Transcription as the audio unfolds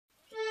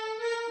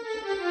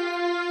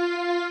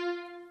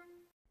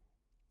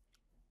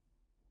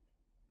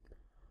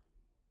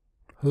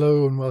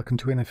Hello and welcome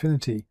to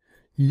Affinity.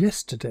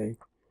 Yesterday,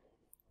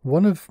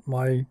 one of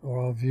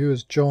our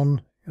viewers,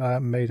 John,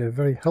 made a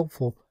very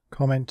helpful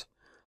comment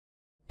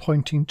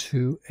pointing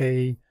to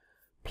a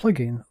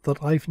plugin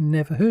that I've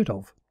never heard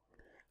of.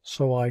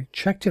 So I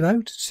checked it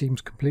out. It seems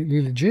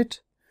completely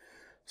legit.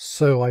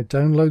 So I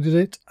downloaded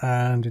it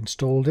and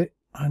installed it,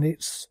 and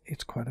it's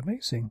quite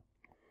amazing.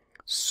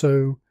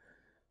 So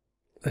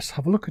let's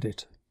have a look at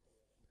it.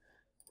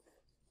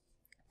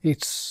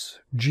 It's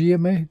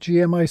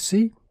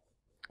GMIC,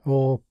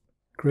 or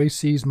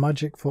Gracie's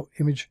Magic for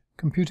Image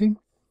Computing.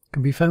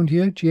 Can be found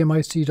here,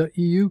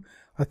 gmic.eu.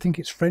 I think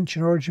it's French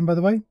in origin, by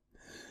the way.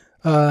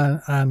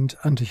 And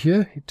under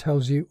here, it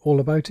tells you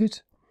all about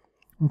it,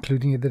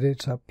 including that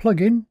it's a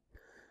plugin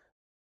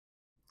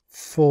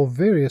for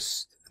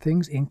various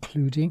things,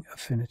 including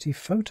Affinity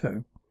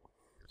Photo.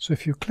 So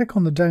if you click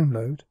on the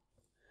download,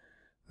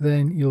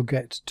 then you'll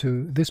get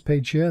to this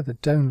page here, the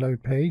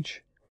download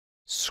page.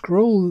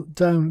 Scroll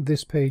down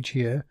this page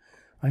here,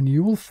 and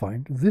you will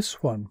find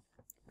this one.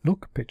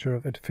 Look, picture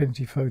of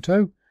Affinity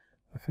Photo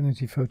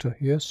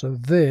here. So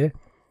there,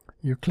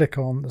 you click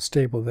on the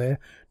stable there.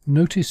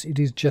 Notice it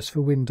is just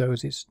for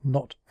Windows, it's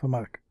not for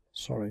Mac,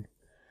 sorry.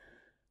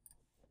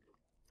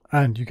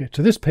 And you get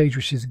to this page,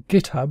 which is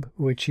GitHub,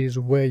 which is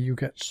where you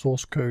get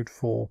source code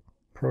for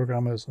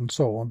programmers and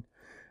so on.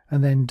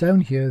 And then down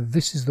here,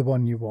 this is the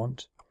one you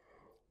want,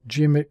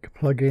 GMIC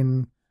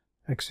plugin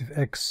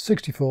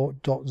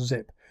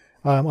x64.zip.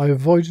 I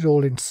avoided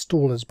all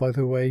installers, by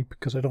the way,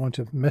 because I don't want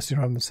to mess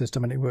around the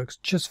system, and it works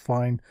just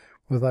fine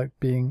without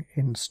being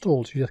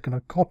installed. So you're just going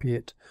to copy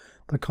it,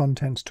 the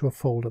contents, to a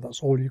folder.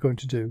 That's all you're going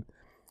to do.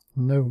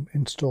 No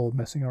install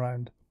messing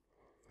around.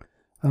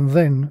 And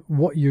then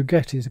what you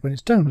get is, when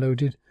it's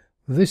downloaded,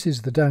 this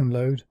is the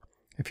download.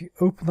 If you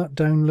open that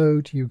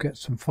download, you get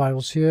some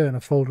files here and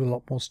a folder with a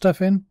lot more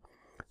stuff in.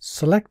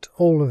 Select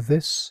all of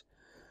this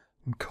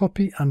and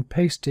copy and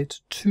paste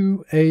it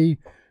to a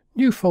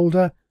new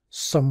folder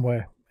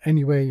somewhere,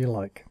 anywhere you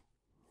like.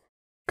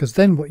 Because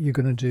then what you're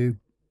going to do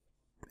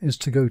is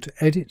to go to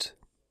Edit,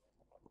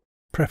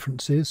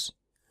 Preferences,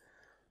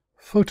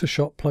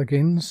 Photoshop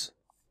Plugins,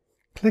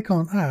 click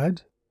on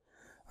Add,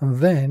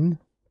 and then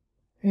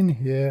in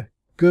here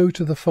go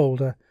to the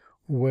folder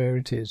where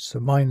it is. So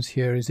mine's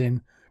here is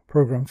in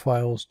Program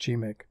Files,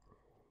 GMIC.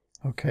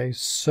 Okay,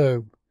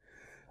 so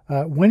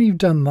when you've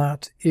done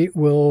that, it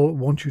will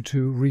want you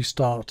to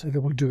restart, and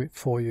it will do it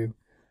for you,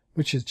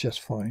 which is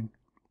just fine.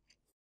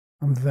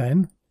 And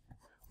then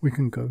we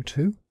can go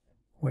to,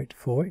 wait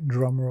for it,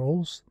 drum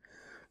rolls,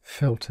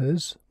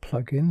 filters,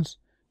 plugins,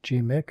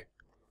 GMIC,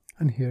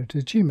 and here it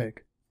is,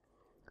 GMIC.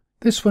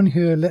 This one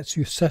here lets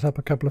you set up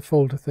a couple of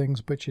folder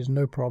things, which is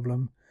no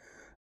problem.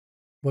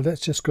 Well,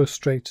 let's just go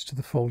straight to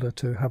the folder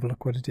to have a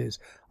look what it is.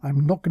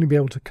 I'm not going to be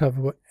able to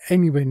cover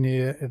anywhere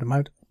near an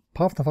amount,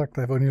 apart from the fact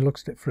that I've only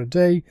looked at it for a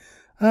day,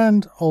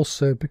 and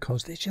also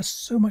because there's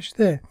just so much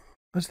there.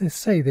 As they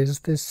say,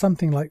 there's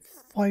something like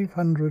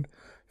 500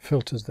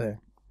 filters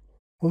there.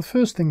 Well, the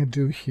first thing to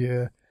do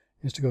here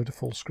is to go to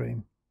full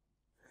screen.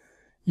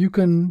 You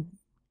can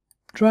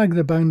drag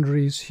the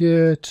boundaries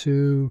here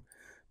to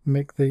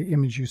make the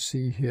image you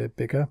see here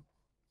bigger.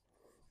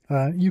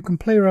 You can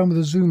play around with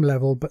the zoom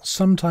level, but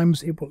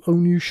sometimes it will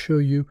only show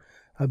you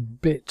a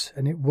bit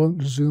and it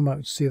won't zoom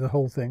out to see the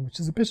whole thing, which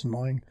is a bit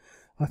annoying.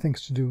 I think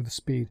it's to do with the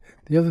speed.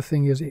 The other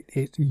thing is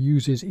it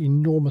uses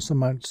enormous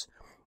amounts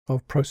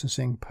of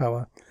processing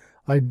power.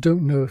 I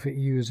don't know if it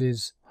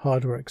uses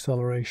hardware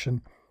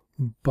acceleration,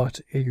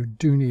 but you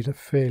do need a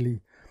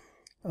fairly,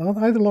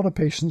 either a lot of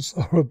patience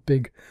or a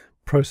big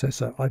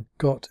processor. I've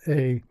got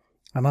an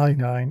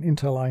i9,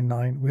 Intel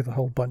i9 with a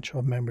whole bunch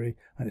of memory,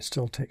 and it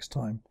still takes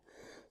time.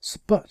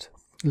 But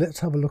let's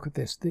have a look at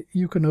this.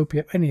 You can open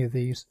up any of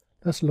these.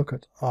 Let's look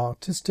at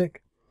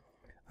Artistic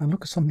and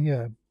look at something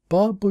here.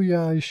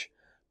 Barbouillage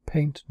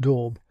Paint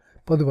Daub.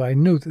 By the way, I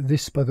know that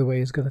this, by the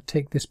way, is going to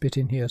take this bit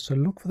in here, so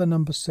look for the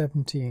number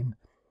 17.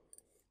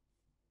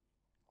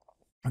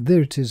 And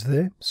there it is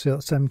there. See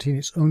that 17,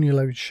 it's only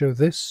allowed to show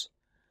this.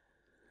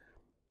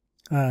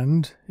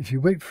 And if you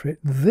wait for it,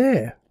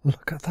 there,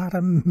 look at that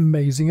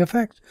amazing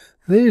effect.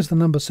 There's the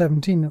number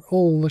 17 and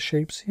all the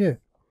shapes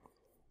here.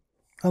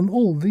 And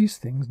all these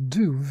things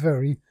do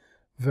very,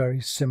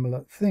 very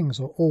similar things,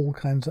 or all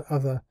kinds of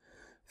other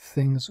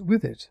things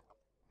with it.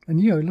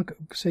 And you know, look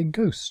at, say,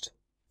 Ghost.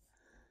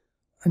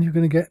 And you're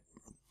going to get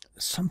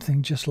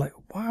something just like,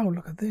 wow,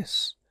 look at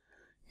this.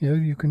 You know,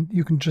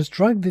 you can just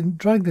drag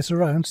this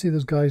around. See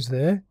those guys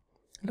there?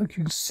 Look,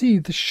 you can see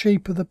the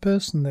shape of the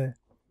person there,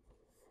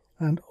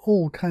 and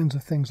all kinds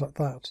of things like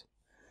that.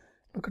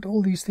 Look at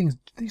all these things.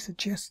 These are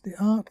just the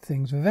art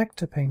things.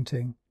 Vector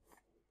painting.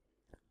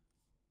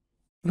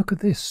 Look at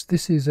this.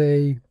 This is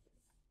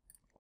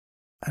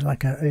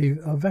like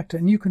a vector,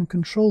 and you can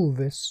control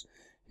this.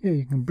 Here,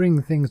 you can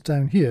bring things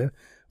down here.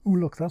 Oh,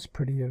 look, that's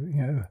pretty, you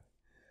know,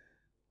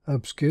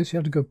 obscure. So you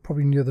have to go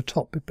probably near the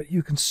top, but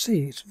you can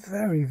see it's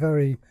very,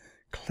 very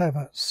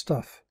clever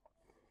stuff.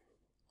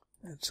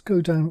 Let's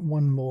go down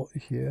one more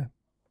here.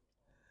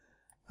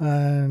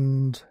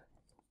 And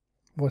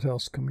what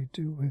else can we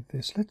do with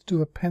this? Let's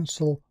do a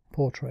pencil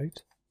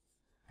portrait.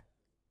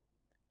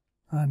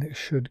 And it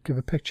should give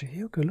a picture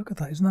here. Okay, look at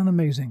that. Isn't that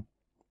amazing?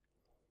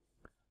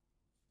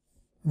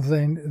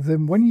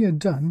 Then when you're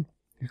done,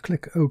 you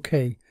click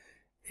OK.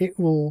 It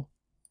will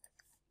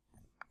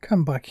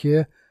come back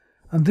here,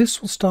 and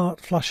this will start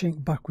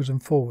flashing backwards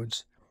and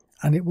forwards.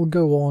 And it will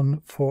go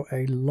on for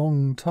a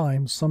long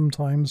time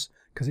sometimes,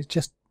 because it's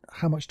just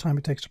how much time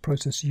it takes to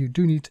process. You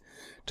do need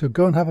to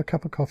go and have a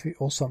cup of coffee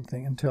or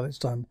something until it's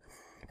done.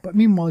 But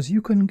meanwhile,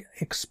 you can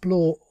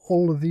explore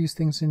all of these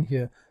things in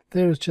here.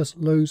 There's just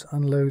loads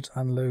and loads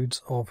and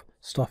loads of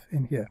stuff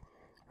in here.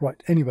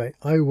 Right, anyway,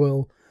 I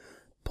will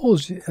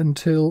pause it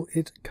until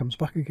it comes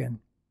back again.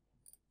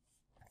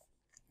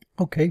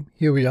 Okay,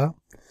 here we are.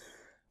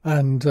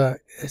 And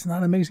isn't that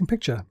an amazing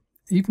picture?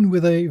 Even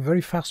with a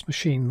very fast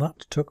machine,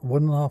 that took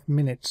 1.5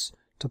 minutes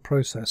to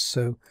process.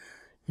 So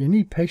you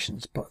need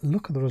patience, but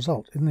look at the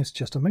result. Isn't this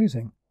just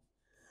amazing?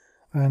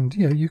 And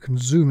you can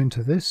zoom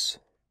into this.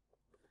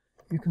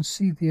 You can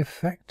see the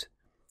effect.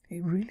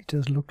 It really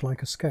does look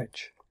like a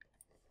sketch.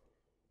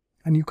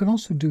 And you can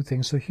also do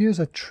things. So here's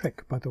a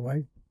trick, by the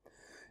way.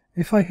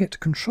 If I hit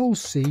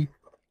Control-C,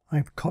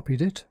 I've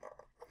copied it.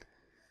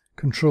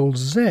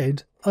 Control-Z,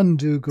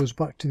 undo, goes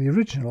back to the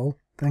original.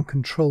 Then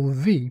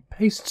Control-V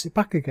pastes it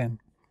back again.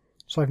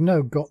 So I've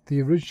now got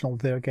the original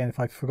there again if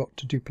I forgot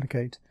to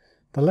duplicate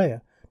the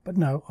layer. But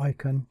now I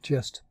can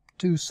just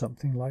do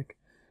something like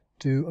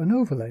do an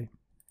overlay.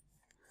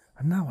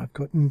 And now I've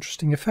got an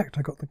interesting effect.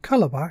 I got the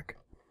colour back.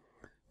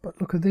 But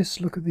look at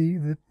this, look at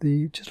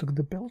just look at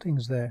the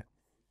buildings there.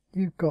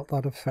 You've got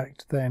that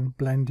effect then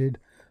blended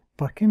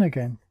back in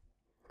again.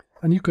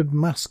 And you could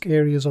mask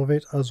areas of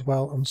it as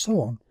well and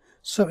so on.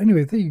 So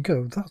anyway, there you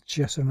go. That's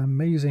just an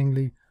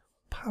amazingly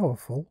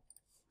powerful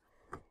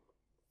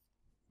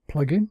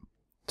plugin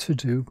to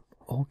do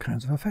all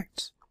kinds of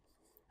effects.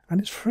 And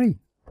it's free.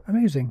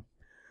 Amazing.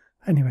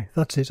 Anyway,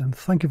 that's it, and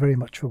thank you very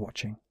much for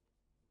watching.